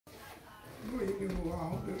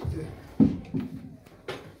được chỉ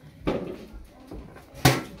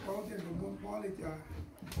có thì nó muốn bỏ đi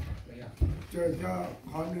chờ cho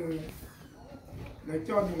họ nữa để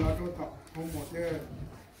cho những là tôi tập không một cái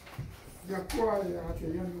giờ qua thì họ chỉ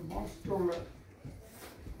nhận monster là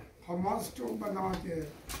họ monster bên đó thì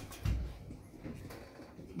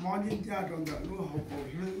món nhân gia trong đó luôn học cổ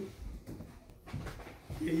lư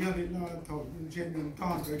thì giờ thì nó thầu trên đường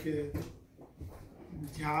to rồi cái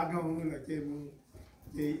giá đâu là cái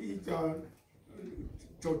thì ít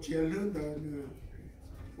cho chia lớn đó nữa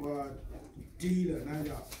và chi là này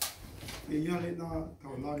đó thì giờ thì nó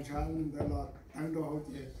thầu lan sáng đó là ăn đồ hậu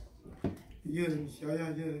chế giờ bây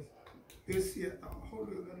giờ cái xe đó hậu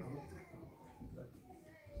lửa đó nó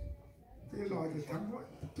cái lò thì thắng quá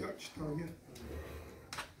chợ tàu nhé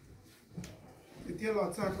cái tiền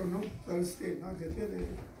lò cha cho nó tới state nó cái tiền này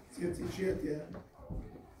sẽ chia tiền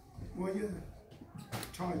mua như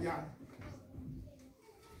cho nhà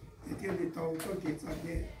cái tiền thì tàu có tiền sản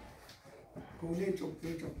nhé cũng nên trồng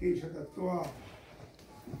cây sẽ được to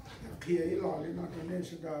khi ấy lò thì nó cho nên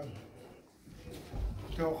sẽ được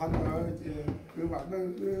cho hắn ở thì cứ bảo nó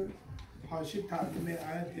họ ship thẳng thì mẹ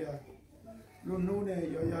ai thì luôn luôn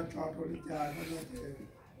này giờ cho tôi đi chơi nó thì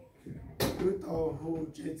cứ tàu hồ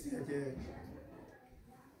chết thì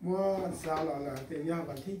mua sao là thì giờ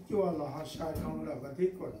vẫn thích chua là họ sai không là vẫn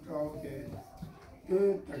thích còn cho cái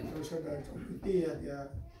cứ thành tôi sẽ đợi trong cái tia thì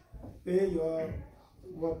bây giờ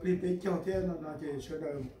và bây giờ thế nó thì sẽ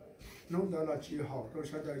đợi nông đó là chỉ học tôi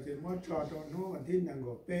sẽ đợi thì mới cho nó vẫn thích năng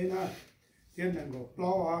của bé na thế năng của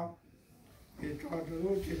plow à thì cho nó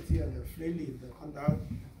cái tia là free lead con đó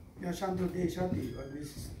nhà sang tôi đi sang đi và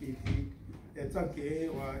Mississippi để cho cái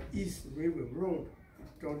và East River Road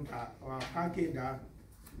trong đó và các cái đó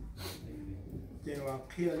thì và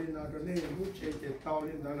khi lên đó nên lúc chơi thì tàu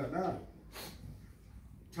lên đó là nó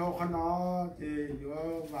cho con nó thì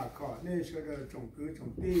vừa và cỏ nên sẽ được trồng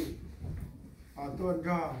đi ở tuần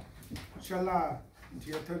ra sẽ là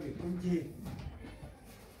chỉ thôi bị cũng gì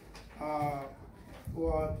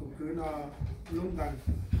của thủ cứ nó lung đằng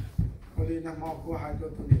có đi nằm học của hai đứa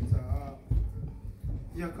tụi mình giờ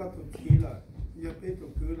giờ có tụi khí là giờ biết tụi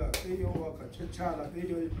cứ là bây giờ cả chết cha là bây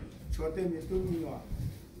giờ cho tên mình tụi mình rồi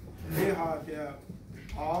bây giờ thì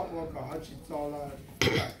họ và cả họ chỉ cho là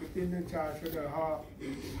cái tin nên cha cho được họ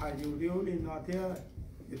hay nhiều điều nên nó thế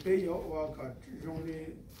thì bây giờ và cả trong đi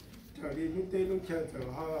trở đi lúc tây lúc chơi thì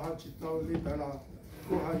họ chỉ cho lên đó là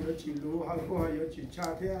cô họ có chỉ lú họ cô họ có chỉ cha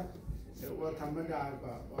thế và tham gia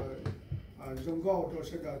và dùng gạo cho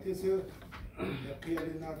sự đó thế chứ khi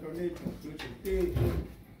lên nó cho nên chúng tôi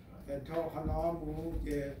để cho nó muốn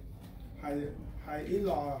cái hay ít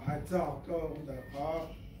lò hay giàu cho để có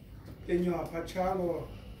cái nhỏ phát triển rồi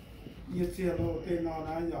như thế rồi cái nó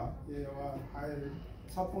này giờ thì hay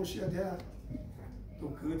sắp phong xe thế tụ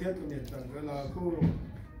cứ thế tụ niệm rồi là cô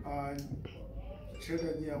sẽ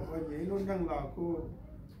được nhiều và những lúc năng là cô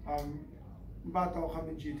ba tàu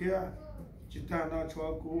không chỉ thế chỉ ta nó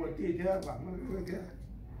cho cô đi thế và nó cứ thế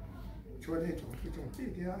cho nên trồng đi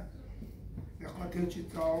thế để có thể chỉ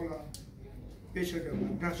tàu là bây giờ được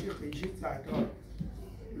mình đã sẽ khởi sự giải đó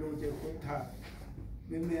luôn thì cũng thà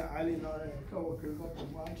bên mẹ ai lên nói câu cứ có tụng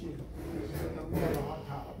quá chi nó mua là họ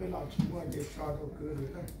thả bên nào chỉ mua để cho đâu cứ rồi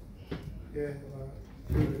đấy để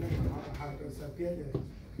cứ nó họ hàng được sẽ biết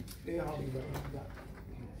để họ bị vậy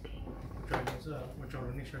cho nên giờ mà cho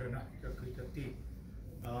nó sẽ là cho cứ tự tin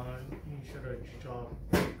sẽ là cho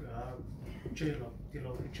chơi là thì là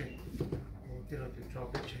cái chơi thì là cho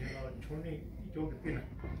cái chơi là chỗ này chỗ cái pin này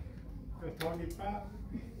rồi thọ đi ba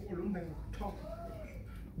lúc này thọ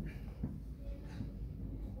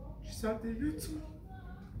sao thì biết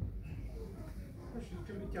nó sẽ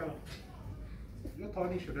cho đi chào nó thọ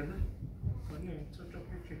đi sửa đến nó này cho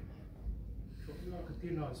cái chuyện chỗ là cái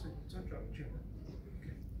tin nào sẽ cho chuyện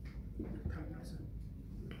thằng nó sẽ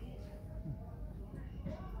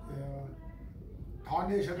thọ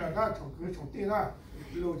đi sửa đến đó trồng tin đó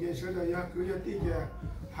lúa thì sửa đến ya cứ ya tin thì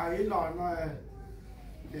hay là nó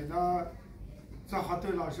để nó cho họ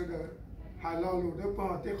tự làm sửa đến hay là lúa đó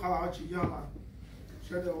bao thì họ chỉ要嘛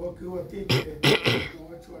sửa đến我给我弟弟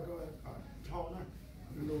我做到炒呢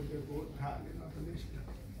lúa thì bố thả lên nó thôi đấy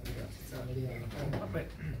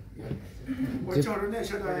我叫人那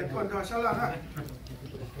现在断掉下来了。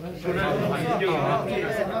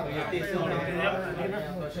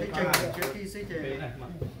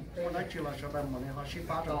我来去了，小白木的好洗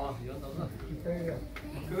巴掌。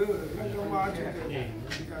cứ cái trong ba chuyện thì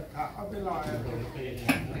thả bên lại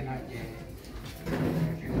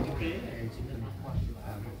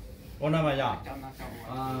ôn nào mà nhở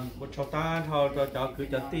một cháu ta thọ cho cháu cứ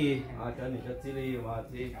cho ti cho này cho ti đi và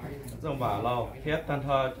ti trong bà lâu thiết tan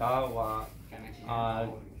thọ cháu và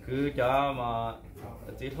cứ cho mà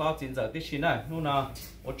chỉ lo chính giờ tí xin này lúc nào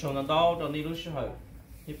một chồng nó đau cho đi lúc sau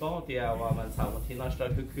thì có tiền và mình sao thì nó sẽ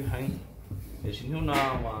cứ hành để xin lúc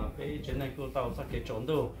nào và cái chuyện này cô tao sẽ cái trốn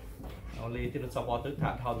đâu lý thì nó sẽ bỏ tức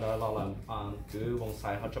thả thọ nữa là cứ vòng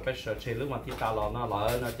xài họ cho bé sợ chơi lúc mà thì ta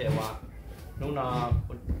nó chơi và lúc nào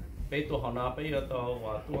bây tuổi họ nó bây giờ tao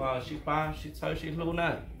và tuổi 13, 16, 16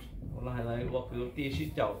 này là hay là qua cứ tí xí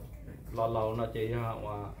chậu lò nó chơi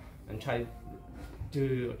và anh trai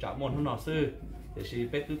trừ trả môn hơn nó sư thì chỉ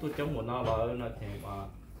bây tôi chống một nó là nó thì mà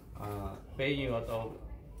bây giờ tao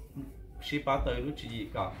 18 tới lúc chỉ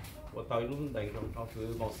cả và tao lúc đánh trong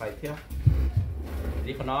cứ một sai thế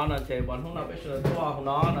thì nó chơi bọn hôm nào bây giờ tuổi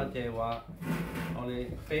nó chơi và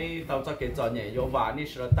bây tao cho cái trò nhảy vô vả đi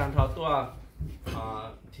sửa tan thao tuổi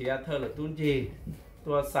thì thơ là tuôn gì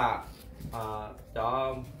tua xả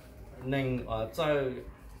cho nên ở chơi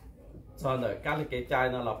cho đợi các cái chai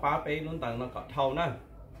nó là phá bế luôn tầng nó có thâu nữa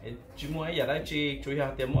chỉ muốn giờ đây chỉ chủ yếu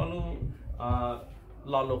tiền món luôn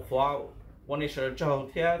lò lục hóaวันนี้เชื่อจง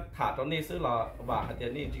เทียถาตอนนี้ซื้อละว่าเดี๋ย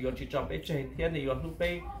วนี้อยู่ที่จอมไปเจนเทียนี่อยู่ลูกไป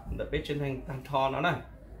เดี๋ยวไปเจนแห่งตังทอนะ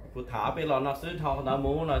กูถาไปหล่อนะซื้อทองนะห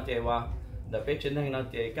มูนะเจว่าเดี๋ยวไปเจนแห่งนะ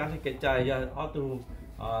เจการที่เกิดใจอย่าเอาตัว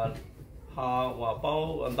họ và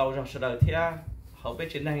bao đầu ra sợi thia họ biết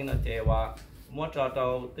chuyện này là chế và mua cho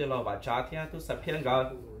đầu từ lò và trả thia tôi sắp hiện rồi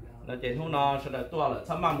là chế hôm nào sợi tua là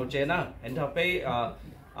sắm một chế nữa anh thằng bé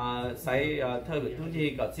sai thơ được túi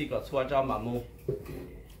gì có gì có xua cho mà mua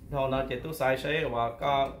thằng nào chế tôi sai và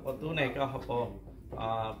có túi này có học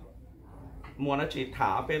mua nó chỉ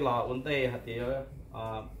thả bé lò vấn đề thì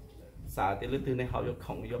xả thì từ này họ vô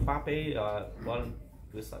khổng vô phá bé còn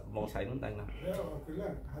cứ màu xài nó tăng nào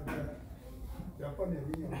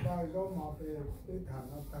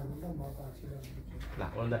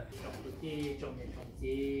là con đây thì trong này trong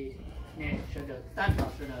gì nè sẽ được tan vào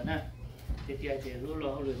sẽ được nè thì chỉ lúc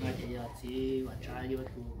rồi mà chỉ và trái vô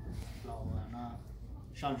tu lẩu nó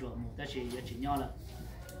sang ruộng một cái chỉ nhau là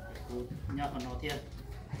nhau còn nó thiệt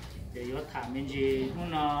để vô thả mình gì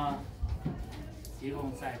nó chỉ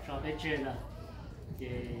không xài cho cái chuyện là thì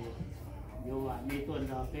vô à mấy tuần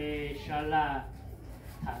rồi cái sala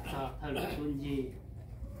thả cho thay đổi tuần gì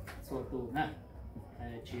số tụ nè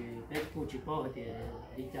chỉ cái khu chỉ bao thì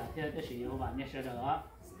đi trả theo cái sử dụng bạn nhé sẽ đó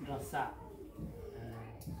rất xa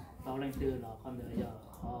tao lên từ là con đỡ giờ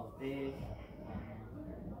họ cái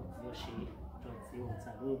vô sĩ rồi sử dụng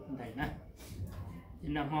sản luôn thầy nè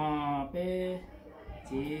thì là họ cái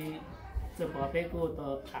chỉ sẽ có cái cô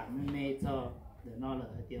tao thảm mê cho để nó là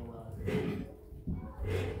điều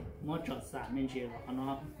mỗi chỗ sản mình chỉ là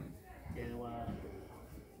nó điều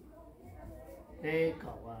cái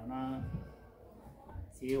cậu nó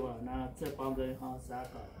chỉ là nó sẽ bao người họ sẽ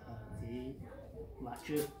có chỉ là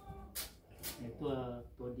chưa để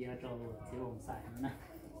tôi đi cho chỉ vùng xài nữa nè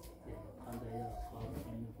để còn đây là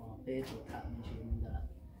có cái chỗ thảm mình chỉ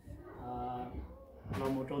là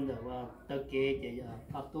một trong đó là tất kế để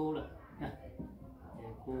pháp tu là để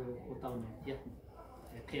cô tàu này chết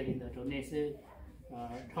để kia lên đó chỗ này sư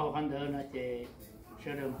thâu hắn đó là để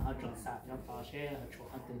sẽ được mà trồng sạch cho họ sẽ chỗ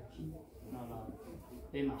hắn tự nó là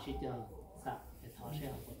bên mà sẽ chờ sạch để họ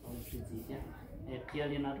sẽ học tàu là gì chứ để kia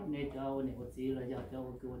lên đó chỗ này cho này có gì là giờ cho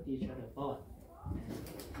cái đi sẽ được bao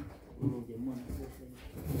luôn để muốn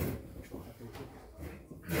chỗ hắn tự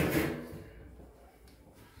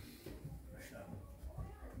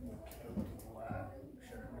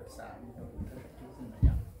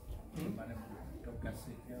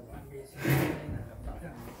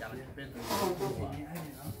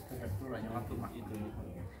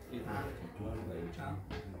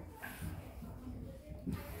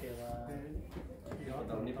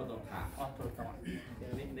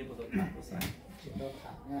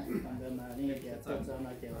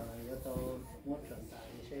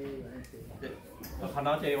เขา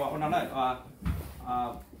nói chơi họ nói là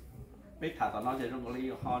biết thả tao nói chơi trong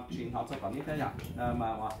cái họ truyền họ cho còn ít thế nhỉ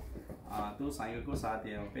mà tôi sai cái cô sa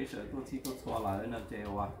thì bây giờ tôi chỉ tôi xóa lại nên chơi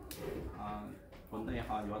vấn đề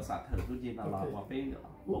họ có sa thử tôi chỉ là mà bây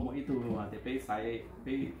mỗi tôi mà thì bây sai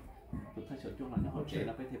bây tôi thấy chỗ chung là họ chơi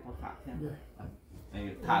là bây thì họ thả thế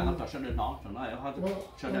thả nó cho được nó cho nó họ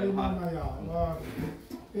cho được họ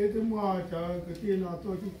cái thứ mà cho cái tiền là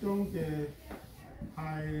tôi chụp trong cái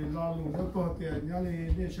hay lo lụt nó có tiền nhá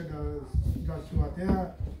đi sẽ được ra chùa thế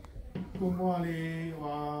cũng mua đi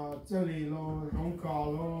và chơi đi lo rong cá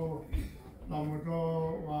lo làm một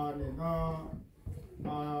đồ và để nó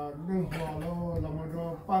nâng hoa lo làm một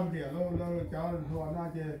đồ pan thì lo cháu họ nó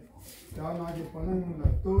thì cháu nó thì có nên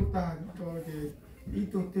là tốt ta cho thì ít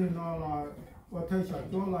tốt thì nó là có thể sản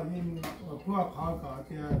xuất là nhưng phù hợp cả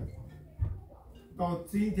thì tàu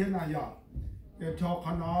chi thế này vậy thì cho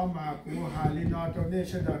nó mà cũng hài lên nó cho nên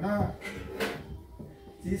sẽ đó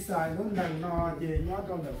chỉ xài lúc này nó thì nhớ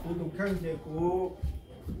trong là cũng đúng khăn thì cũng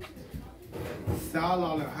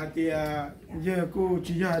sao là hai thì giờ cũng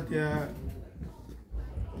chỉ hai thì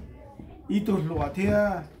ít tuổi lúa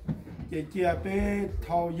thì chỉ bé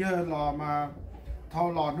thâu giờ là mà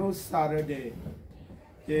thâu lò nó xả rồi đấy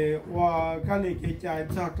thì và cái này cái trái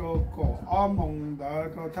cho cổ áo mông đó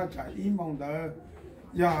cho thắt trái y mông đó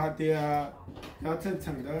giờ thì giờ chân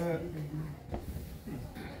chân đó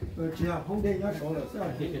chỉ là không để nhớ số là sao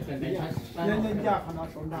nhân gia họ nói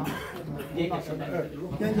số nào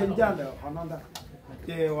nhân gia được họ nói đó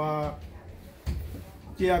thì và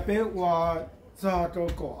chỉ bé và cho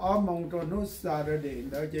cổ áo mông cho nó xả rồi đấy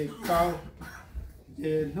đó chỉ cao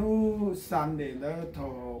thì nó san để nó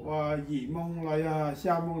thổ và dì mông là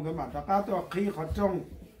xa mông đó mà tất cả tôi khi họ trông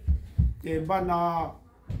thì ban nào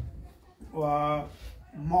và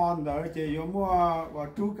mòn đó thì有mua và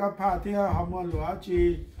chú các pha thì họ mua lúa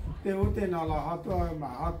chỉ tiêu tiền nào là họ tôi mà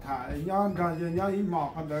họ thải nhon ra rồi nhon ít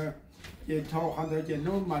mỏ họ đó thì thổ họ đó thì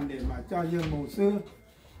nó mình để mà cho nhiều mù sư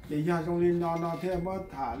thì nhà trong linh nó thêm mất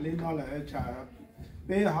thả linh nó lại trả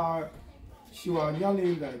bây họ xua nhau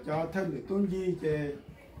lên để cho thân để tôn gì thì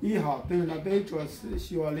đi họ từ nó bây giờ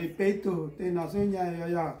xua lên bây từ từ nó sẽ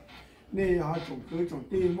nhảy ra nên họ trồng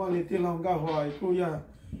tiền mua lên tiền lòng cao hỏi cô ya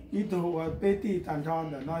ít thu bây tiền thành tròn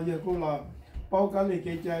để nó giờ cô là bao cái này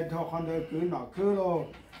cái trái thọ họ được cứ nọ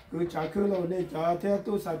cứ trả cứ lo nên cho theo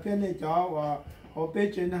tôi sai bên nên cho và họ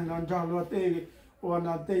bây giờ nó cho lo tiền và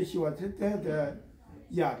nó tiền xua thế để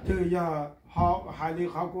giả từ ya họ hai đi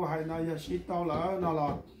họ cô hai nó ya xí tao là nó là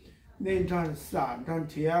nên trong sản trong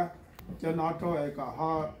chia cho nó cho cả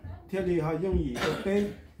họ thiết bị họ dùng gì cho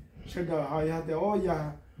bên sau đó họ để ô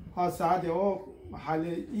ya họ xả để ô hai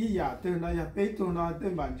là ý ya từ nó ya bên từ nó từ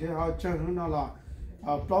bản chất họ chân nó là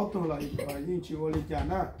bao từ là những chuyện ô lý giải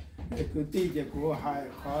na cứ tí cái của hai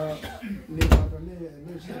họ nên họ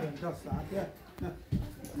nên sẽ cho xả thế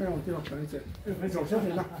cái ông chỉ là phải trồng sát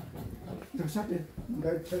đi na trồng sát đi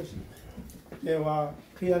để chơi đểว่า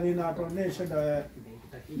khi anh na trong nên sẽ để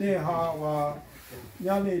nè họ và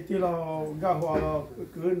nhà này thì là gà hoa là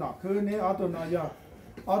cứ nọ cứ nè ở tụi nó giờ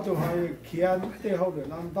ở tụi họ khiên để họ được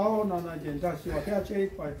làm tao nó là chuyện ra xíu theo chơi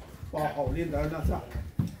phải bảo hậu lên đó là sao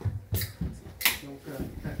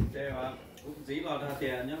để mà dĩ là ra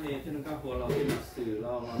tiền nhà này thì nó gà hoa là cái nó xử là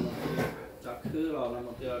chặt khứ là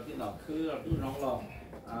một cái nọ khứ là đu nóng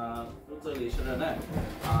là lúc chơi lý sơn này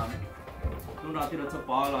lúc nào thì nó chụp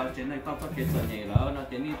bao là trên này tao phát hiện rồi nhỉ là nó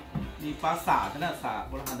trên đi phá xả thế là xả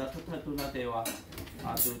bữa hắn đã thut tu nó đều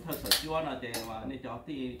từ thut sở chúa nó đều này cho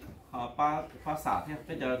thì phá xả thế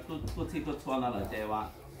bây giờ tu thì tu chua nó là đều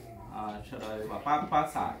sau đó và phá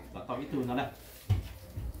xả và tao biết tu nó này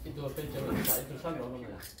cái tu bây giờ là phải tu sao rồi mà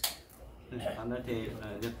anh nói thì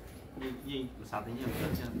gì xả thế nhiều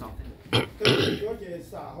hơn chứ tao cái chỗ gì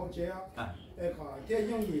xả họ chế cái họ cái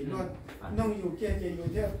dùng gì luôn nông dùng cái gì dùng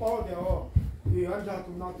cái bao điều vì anh ra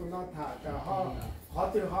tụi nó thả cả họ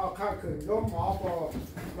từ họ khai khởi gió mỏ vào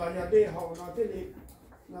và nhà đi họ nó thế này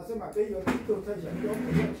nó sẽ mà bây giờ tiếp tục thay đổi gió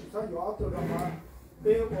một chút chỉ thay gió từ đó mà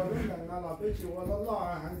bây giờ lúc này là bây giờ nó lo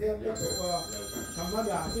hàng thêm bây giờ thằng nó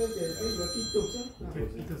đã thế để bây giờ tiếp tục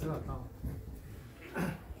sẽ là tao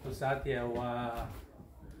tu sao thì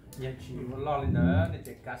nhà chỉ lo lên nữa để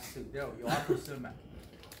chỉ cắt sự đều gió tu sửa mà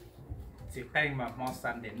chỉ canh mà mò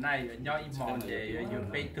sẵn đến nay rồi nhau im mòn để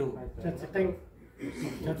dùng bê tu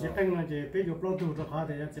chỉ canh là chỉ bây giờ bao tu cho họ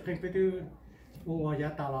thì chỉ canh bây giờ ô giá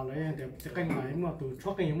tao là lấy để chỉ canh mà mà tu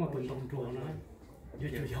chốt cái mà tuần đồng chùa nữa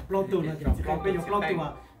giờ bao tu là chỉ canh bây giờ bao tu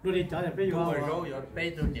mà đôi đi trả thì bây giờ rồi bê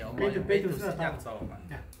tu nhiều mà bê tu sẽ nhang sầu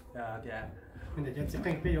mà thì nên để chỉ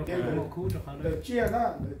canh bây giờ cái một khu cho họ để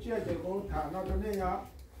chia thì cũng thả nó cho nên nhá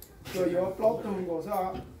rồi giờ bao tu của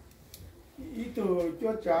sao ít từ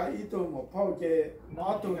cho trái ít từ một phao chè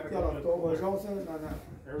nó từ cho là tổ vừa rau sơ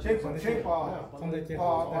là xếp bỏ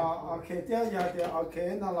khi tiếc giờ thì khi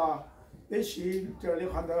nó là cái gì cho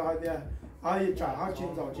liệu hành được hay thì ai trả họ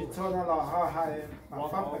chuyên走去车那了还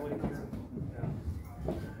发本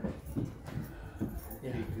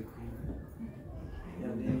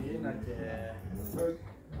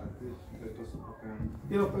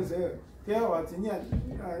điều bây giờ theo今年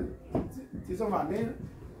这种晚年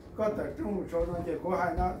có tập trung cho nó chỉ có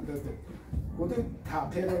hai nó được cũng được thả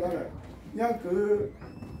thế đó rồi nhớ cứ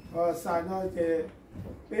xài nó thì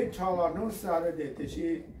biết cho là nó xài rồi để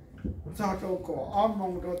thì cha cho cổ ám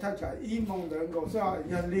mong cho thắt chặt ý mong được cổ sao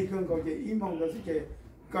nhân lý cơn cổ chỉ ý mong được cái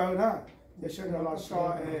cờ đó để sau đó là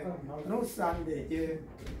sao nó san để cái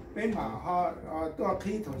bên mà họ tôi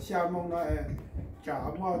khi thằng xa mong nó chả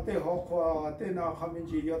mà tới họ qua tới nó không biết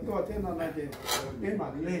gì tôi tới nó là cái bên mà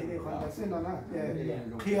lên đi còn là xin nó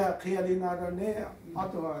khi đi nào đó nè họ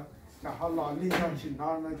tôi chả họ làm liên quan chuyện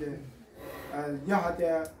nó là cái giờ thì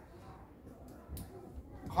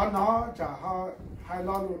họ nói chả họ hay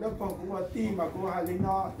lo luôn đó còn cũng ti mà cũng hay linh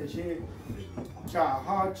nó thì chả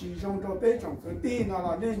họ chỉ dùng cho bé trong cái ti nó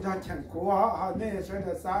là nên ra chẳng của họ nên sẽ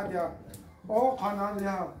là sao thì ô họ nói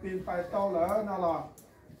là bên phải tao lỡ nó là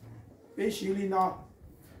bé xử lý nó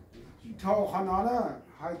thâu họ nói là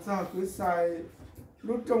hay cho cứ xài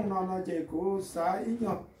lúc trong nó chỉ cũng xài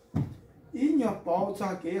ít nhọc bảo cho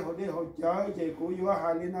cái họ để họ chơi chỉ cũng vừa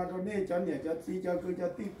hay linh nó nên cho nhẹ cho chỉ cho cứ cho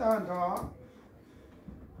ti tan thôi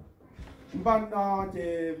ban nó chỉ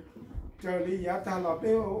chờ lý giá ta là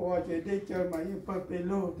bé ở chỉ đi chơi mà những bậc bé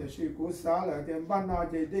lô thì sự cố xả là thì ban nó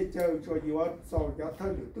chỉ đi chơi cho nhiều sau cho thay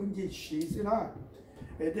đổi tung chỉ xí xí na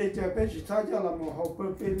để đi chơi bé chỉ thay cho là một học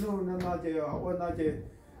bậc bé lô nó chỉ ở nó chỉ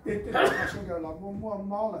đi tới nó sẽ là mua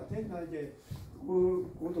máu là thế nó chỉ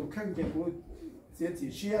cố tụ khăn chỉ cố sẽ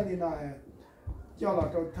chỉ xe đi này cho là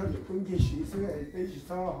cho thay đổi tung chỉ xí xí bé chỉ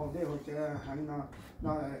thay học để học chơi hàng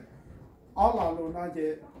nó ở là luôn nó chỉ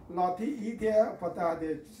là thì ý thế bắt đầu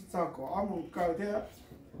để sao có ông muốn cầu thế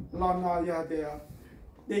là nó giờ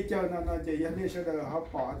để chơi nó chỉ hiện nay sẽ được học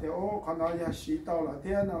bỏ thì ô còn nó giờ sĩ tao là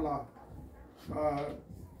thế nó là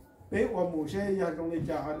bé ở một些giờ trong này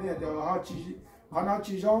giờ hiện nay thì họ nó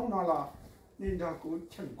chỉ giống nó là nên là cũng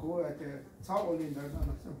chẳng có thì sau ở nên là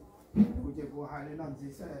nó cũng chỉ có hai năm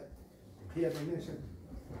gì sẽ hiện nay sẽ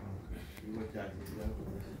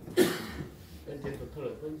跟这个特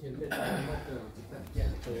了分钱对大家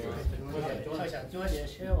我想做些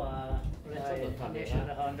些话，来那时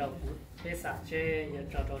候按照被撒些也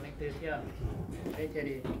找那个票，在这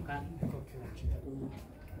里看。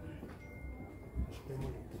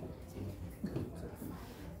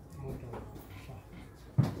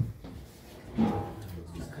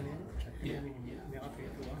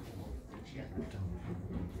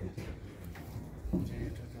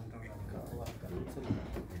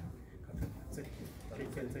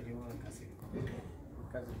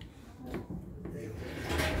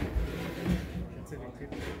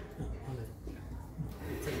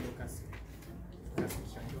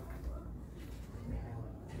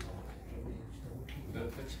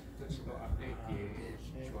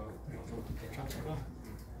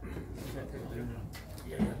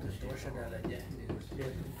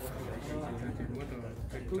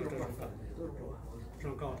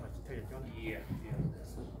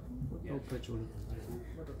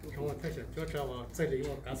我开始就知道我这里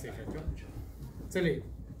我干水下脚，这里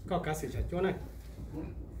搞干水下脚呢。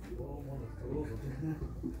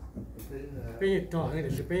bây giờ trò này là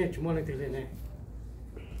bây giờ chúng mình từ này này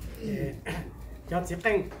cho chỉ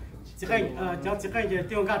canh cho chỉ canh để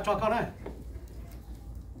tiêu gà cho con này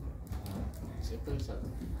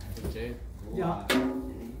dạ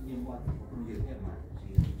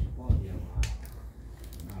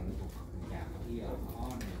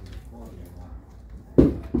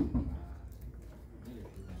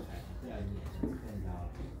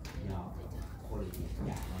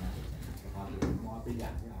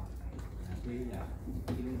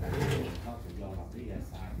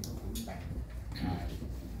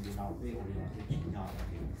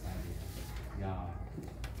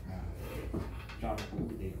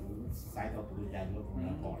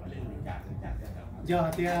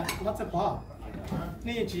giờ thì nó sẽ bỏ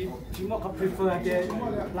นี่chỉ một cái prefer cái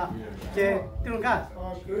là cái tiêu gà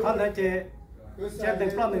còn là cái từng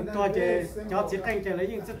plan từngตัวcho chỉ canh cái lấy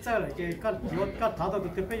những chất sơ là cái con tháo được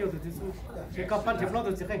từ bây giờ từ cái con pan thép nó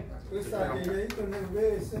từ chỉ canh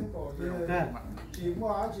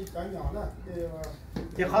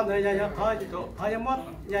chỉ còn là giờ họ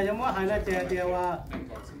giờ mất hay là cái điều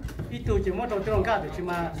ít tuổi chỉ mất trong tiêu gà thì chỉ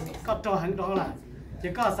mà có trò hàng đó là chỉ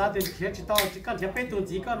có sao thì chỉ tao chỉ cần thép tuổi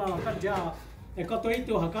chỉ có nó con chỉ để có tuổi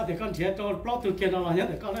tuổi họ có thể con thép cho plot tuổi kia nó là nhớ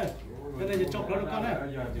được con đấy cái này chọc nó con đấy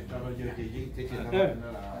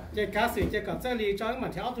cái cá sấu cái cá这里找嘛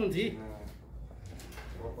条东西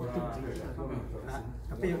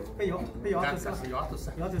被咬就是了咬就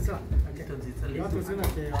是了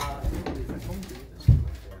这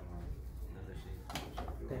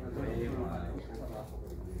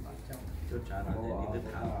chốt trả là để đi nước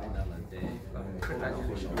thảo nên là để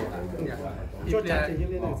chốt trả thì như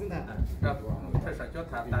thế này xin thả thật sự chốt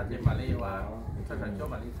thả tại vì mà đi và thật sự chốt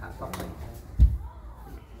mà đi thả xong rồi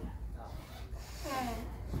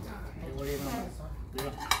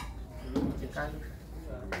trái luôn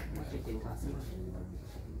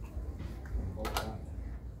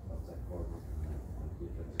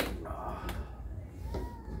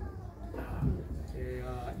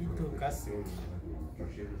itu kasih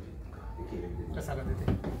kesalahan itu.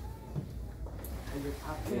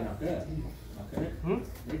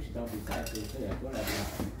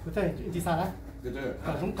 Betul, di sana.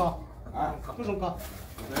 Kalau rongkok, tu rongkok,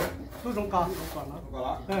 tu rongkok.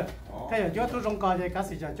 Thế giờ tu rongkok thì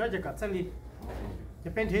kasih cho cái chân đi,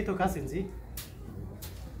 cái bên thế tu kasih gì?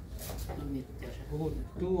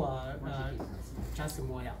 Tu trang sử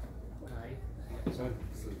mua ya.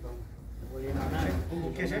 Bubu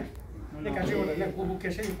keshe, ne kaji wala ne bubu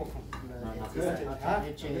keshe ni pokon.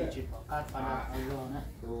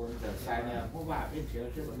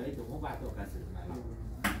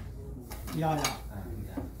 Ya ya.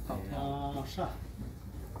 Sa.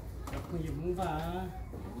 Không dùng mua vả.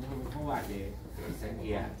 Mua vả để sáng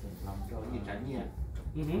kia, làm cho đi tránh nhẹ.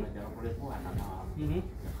 Cho nó lên mua vả làm nào.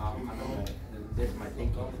 Không, mà nó để mà tính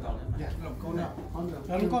có câu nữa. Dạ, lồng câu nào?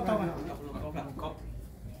 Lồng câu tao mà.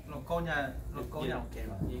 lồng câu nhà ok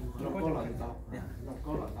mà lồng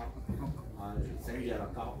câu là tao sẽ giờ là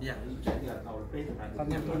tao sẽ giờ là tao biết là còn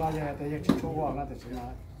em tôi lo giờ tôi chỉ cho qua là chỉ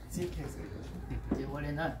là chỉ cái gì thì qua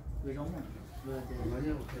lên đó với giống này vừa thì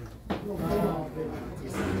thì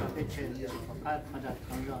sẽ cho cái chuyện gì các mà đặt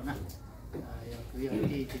con rồi nè cứ giờ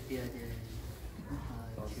đi thì tiền thì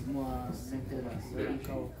chỉ mua nên từ là sẽ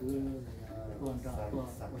câu cứ tuần rồi tuần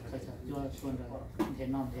thời gian tuần rồi thế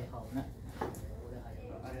non thế hậu nè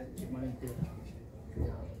chỉ mua lên từ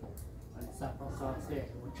sao có sẽ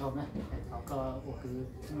chồng nè họ có cứ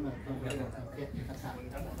nó là con cái cái các sản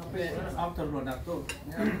ông từ luận đặc tu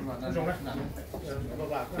dùng đấy nó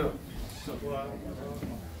bạc được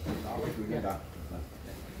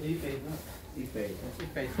đi về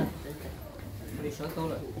đi số tôi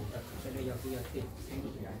rồi sẽ bây giờ tìm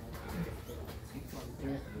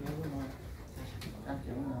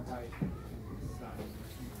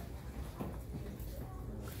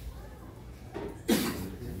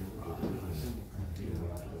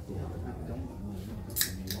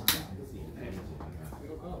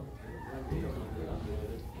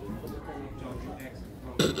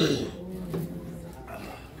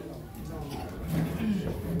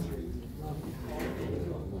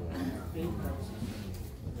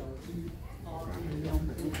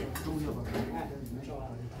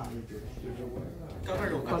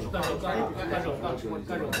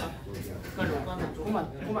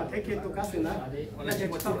kuma take to kasin na na je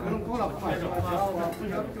ta ko la kuma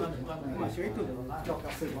kuma shi to cho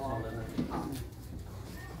kasin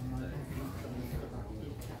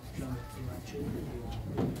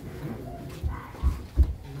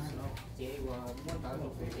chế và muốn tạo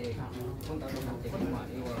được cái chế muốn tạo được cái chế mà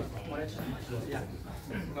đi và muốn để sản xuất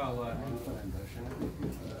rồi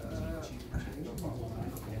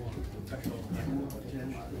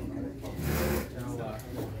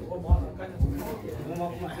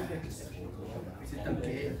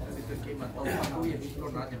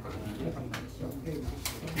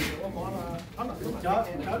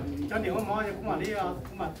cho điều mò thì cũng mà đi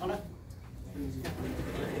cũng mà thôi đấy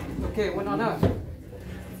okวันนั้น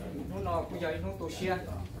นู่นผู้ใหญ่นู่นตัวเชีย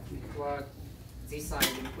ว่าจีสาย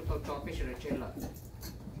เป็นผู้ตัวจอไปเฉยเฉยละ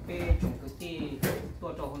ไปจงคือที่ตัว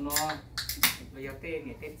จอหัวนอระยะเต้เ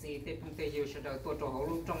นี่ยเต้จีเต้พุ่งเต้ยูเฉยตัวจอหัว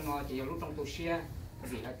ลูกจงนอจะยูลูกจงตัวเชีย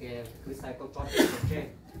สิฮะแกคือสายตัวจอไปเฉยเฉย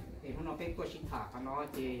เห็นหุ่นนอเป็นตัวชิถากันนอ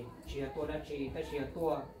จะเชียตัวละชีแต่เชียตัว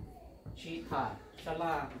ชิถาชล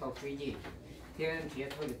าตัวฟรีจีเทียนเชีย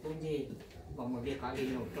เธอหรือตุ้งจีบอกมาเรียกการเรียน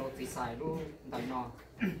หนูโจจีสายลูกดันนอ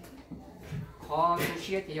khó số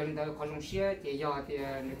xe thì giờ đến khó số xe thì giờ thì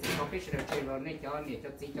người ta cho biết sẽ chơi rồi nên cho người ta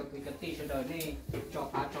chỉ cho người ta tí sẽ đời nên cho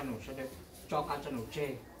cá cho nổ sẽ cho cá cho nổ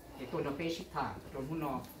chơi thì tôi nó biết xích thả rồi muốn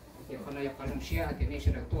nó thì còn này khó số xe thì nên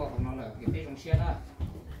sẽ được tua của nó là cái biết số xe đó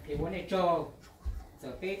thì muốn này cho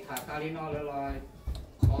giờ biết thả cá lên nó là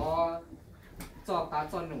khó cho cá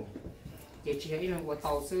cho nổ thì chỉ là một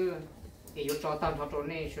tàu xưa thì cho tàu cho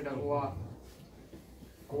nên sẽ được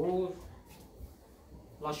cố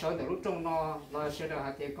เราใช้แต่รู้ตรงนอเราใช้แต่ห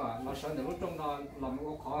าเทียก่อนเราใช้แต่รู้ตรงนอเราไม่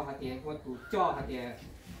ว่าขอหาเทียว่าตู่จ่อหาเทีย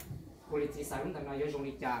บริษัทสายรุ่นแต่นายกง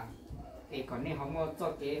ลิจาเอกก่อนนี่เขามาจ่อ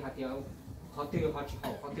เก๋หาเทียเขาตื้อเขาชิ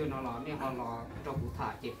เขาตื้อนอเราเนี่ยเขารอจอบุถา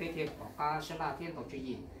เก็บไปเทียก่อกาเชลาเทียนต่อจุ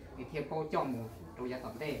ยิไอเทียโป้จ่อหมูตัวยาต่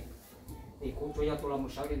อได้ไอกูตัวยาตัวเราหม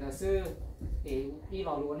ดใช้เลยนะซื้อไอที่เร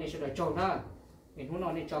ารู้ว่านี่ใช้ได้จ่อได้ไอหุ่นนอ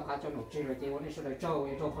นี่จ่อขาจ่อหนุกเจริญเจวันนี้ใช้ได้จ่อไอ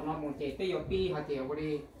จ่อคนนอมูเจไปยอปีหาเทียวัน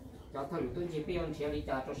นี้cho thời tôi chỉ biết ông chế lý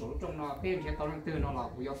trả cho số trong nó biết chế tao đang từ nó là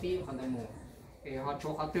của giáo phí còn đại mù thì họ cho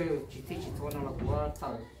họ từ chỉ thích chỉ thôi nó là của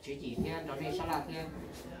thợ chỉ thế đó nên sao là thế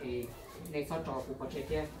thì nên sao trò của họ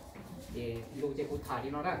thế thì lúc thì cũng thả đi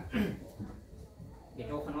nó đó để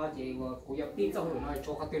cho nó thì cũng nhập tin cho nó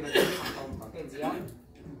cho họ từ nó chỉ hàng có cái gì á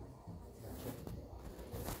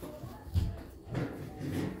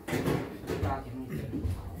ra thì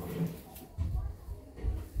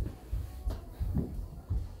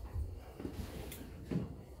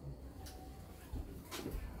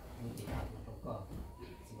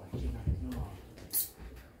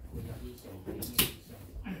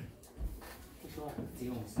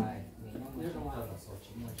Txiv Xais nếu mà chúng ta là số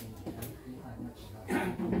 9 mà chúng ta thấy hai nó chỉ là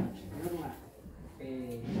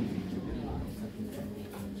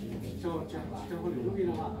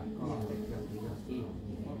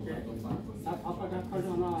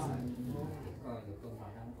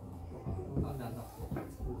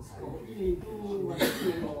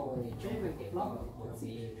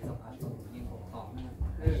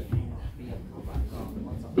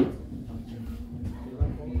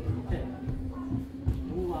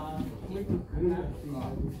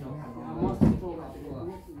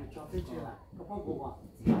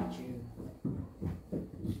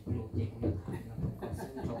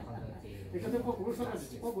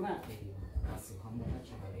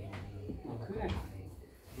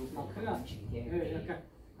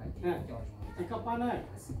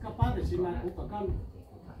các bạn thì xin là cũng có con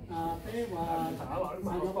thế và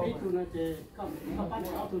mà nó biết tụi nó thì các bạn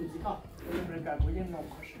có tụi gì có人家不应该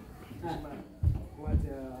考试，我这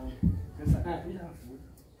个啥非常富，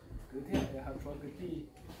个天也还说个地，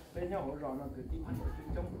本来我让那个地盘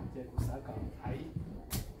就种这个啥个还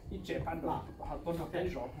一节半多，好多少被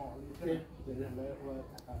绕跑，对来我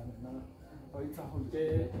那。我一早好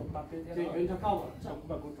这八百天了，这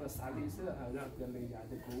把工作啥的是啊，让这类呀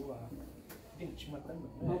的股啊，定起码等等。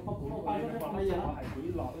我把这放了呀，还可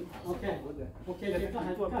以捞一套。OK，这个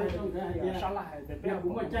还做别的，沙拉还得不要不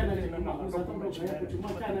我在那里嘛，我说都没去，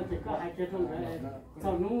我在那这个还给种的，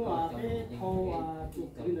早农啊，被偷啊，就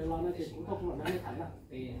给的捞那些股都不能谈了。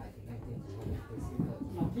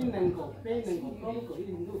那今能够被能够高个一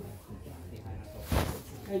定度。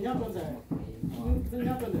nhớ con rồi,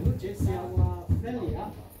 nhớ con rồi lúc chế xeo phép lì á,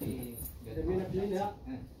 để mình làm gì nữa,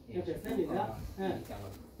 để phải phép lì nữa,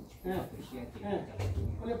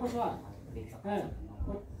 con lấy bao nhiêu à,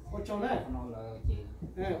 con cho đấy,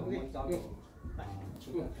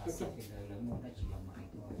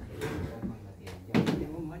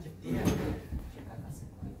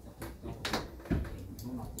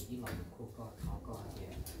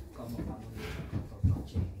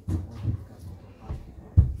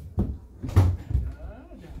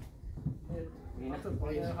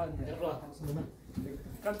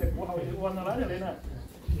 kan te puhau di uana la le na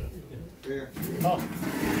oh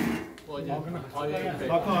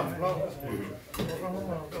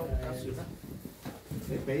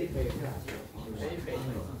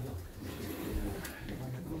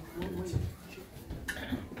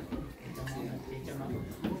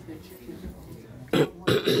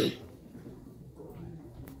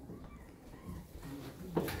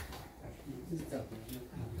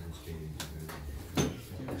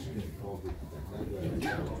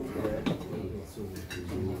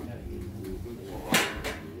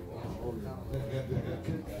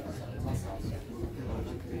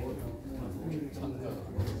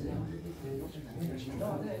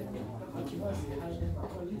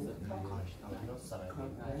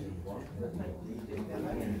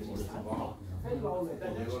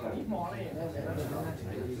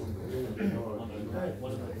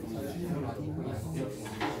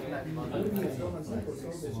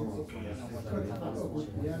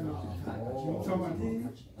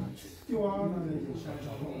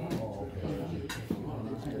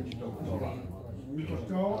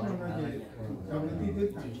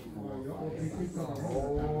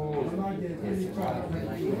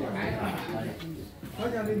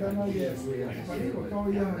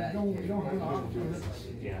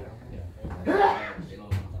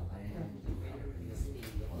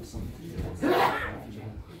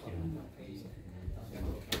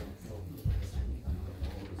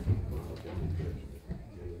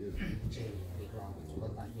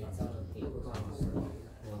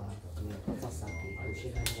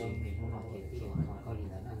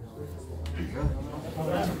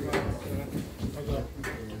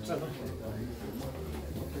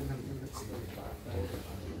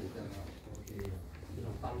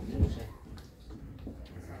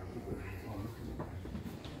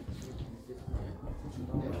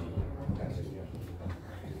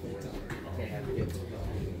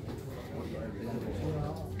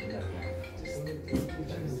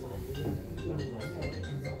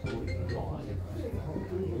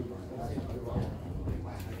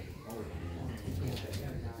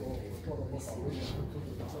I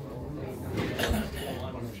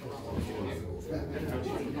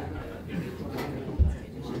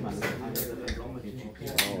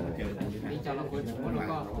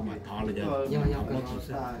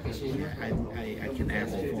can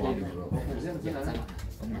ask for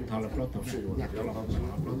มันทอละเพราะตัวอยากทอละ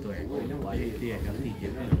เพราะตัวที่อยากจะตีเยอ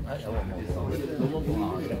ะ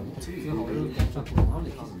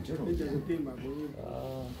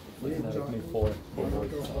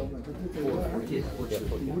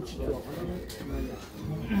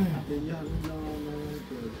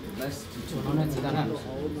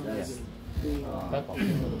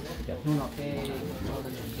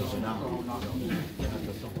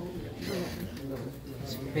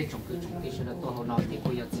被种子种地是的多好脑地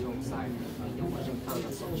会要自用塞，因为人他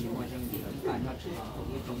的手机我人地干要知道一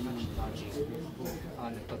种要知道这那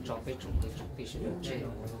个找被种子种地是的这，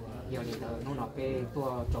要你的弄到被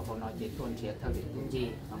多找好脑地多些特别多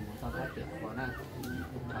地，我到他点火呢，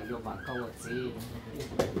要把高我自己，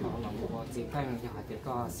我自己看要还得个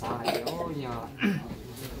啥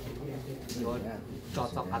要找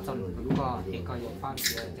找把找如果一个有方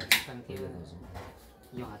式就当天。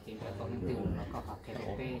要下點嘅當然對我個學期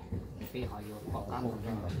俾學要國家冇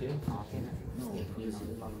嘅，我嘅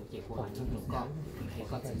我結果係中國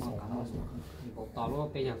個情況咁，冇到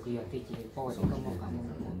咯，俾人佢有啲嘢波就咁冇咁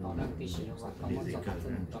冇到啦，啲事就話咁我就發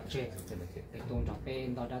生作車，你當作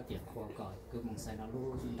俾到得跌過個，佢唔使那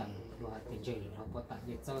路等話點知然後不但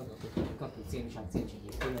亦就個條件上之前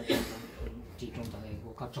亦都有集中到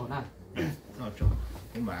我個做啦。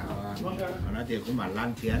cũng mà nó thì cũng mà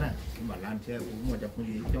lan chia nè cũng mà lan chia cũng một trong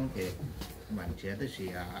những trong thì mà chia tới gì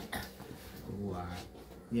của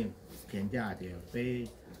nhưng hiện ra thì về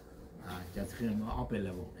cho khi nó ở bên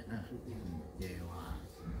level này nè thì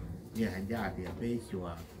như hiện ra thì về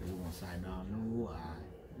chùa từ ngoài sai nó nó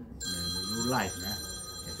live nè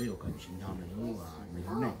thì bây giờ còn chuyện nhau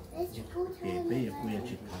nó này thì bây giờ quay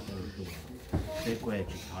chuyện thảo cho được bây quay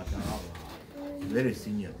chuyện thảo cho very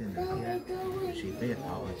senior tên là chỉ bây giờ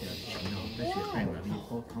tàu ở trên chính nó bây giờ đang là đi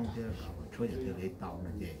có thông theo cả một chuỗi những cái tàu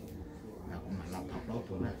này vậy là cũng là làm thọc lót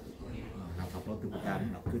thôi này làm thọc lót từ cái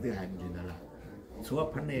nó cứ thứ hai mình là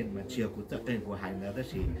số phán nền mà chiều của tất cả của hành là đó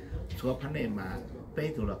gì số phán nền mà bây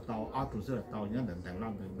giờ là tàu auto là tàu nhá đừng thằng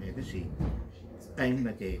làm đừng mẹ đó gì canh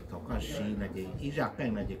là gì thọc cái xì là gì ít ra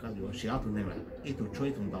canh là gì cái gì xì auto này là ít tụ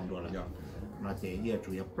chuỗi thùng đồng rồi là gì giờ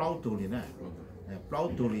chủ yếu bao tụ này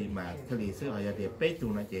bao tù lì mà theo lý sư họ để bê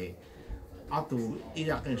tù là chỉ áo tù ít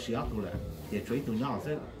ra更少tù là chỉ chuối tù nhỏ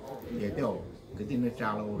chứ để theo cái tin nó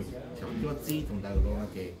trao rồi chọn cho chi thùng đầu rồi là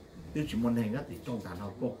chỉ tiêu chí môn hình á thì trong thằng họ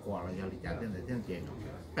bóc quả là giờ lý giải tên là tên chỉ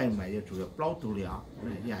cái mà giờ chủ yếu bao tù lì á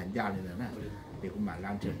này giờ hành gia này nè thì cũng mà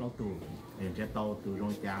làm chơi bao tù hiện chơi tàu từ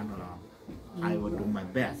trong cha nó là I will do my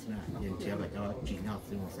best nè hiện chơi là cho chỉ nhau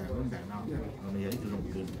sử dụng xe vấn đề nó bây giờ từ trong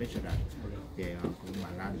quyền biết sao đấy thì cũng mà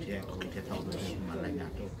làm chơi không chơi tàu được mà lại nhà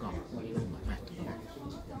cho con mà này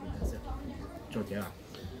cho chơi à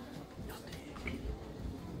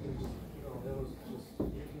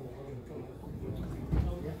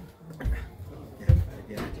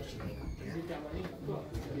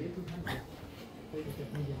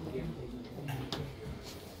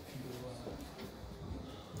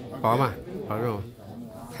có mà có rồi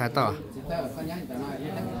khai tờ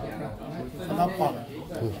nó bỏ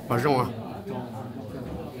có rong à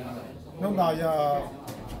lúc nào giờ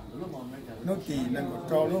nó kỳ là một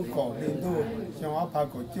trò lúc cổ liên tu trong áo phao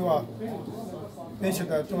cổ chua bây giờ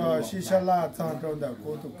là tôi xí xa la trong trong đó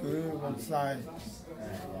cô tụ cứ một sai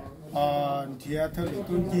thì theo được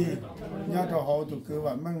tuân chi nhớ cho họ tụ cứ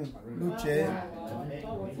và mừng lúc chế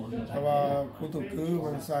và cô tụ cứ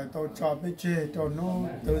một sai tôi cho biết chế cho nó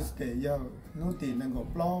tới để giờ nó tiền là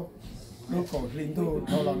ngọc lo lúc cổ liên tu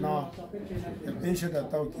thôi là nó bây giờ là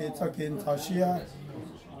tôi kia cho kiến tháo xia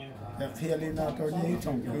khi lên nào tôi đi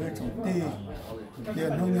trồng cứ trồng ti giờ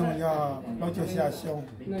nó nhung giờ nó cho xa xong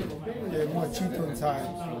giờ mua chi tuần xài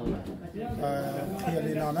khi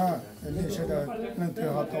lên nào đó bây giờ là nên từ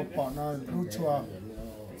họ tập bỏ nó rút chua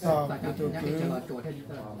cho tôi cứ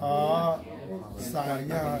xài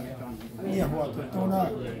nhà nhiều hoa tụi nó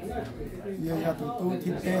giờ nhà tụi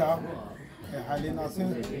thịt tê à hai lên nào xưa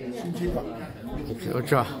xin chi vậy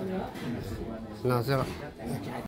chưa nào xưa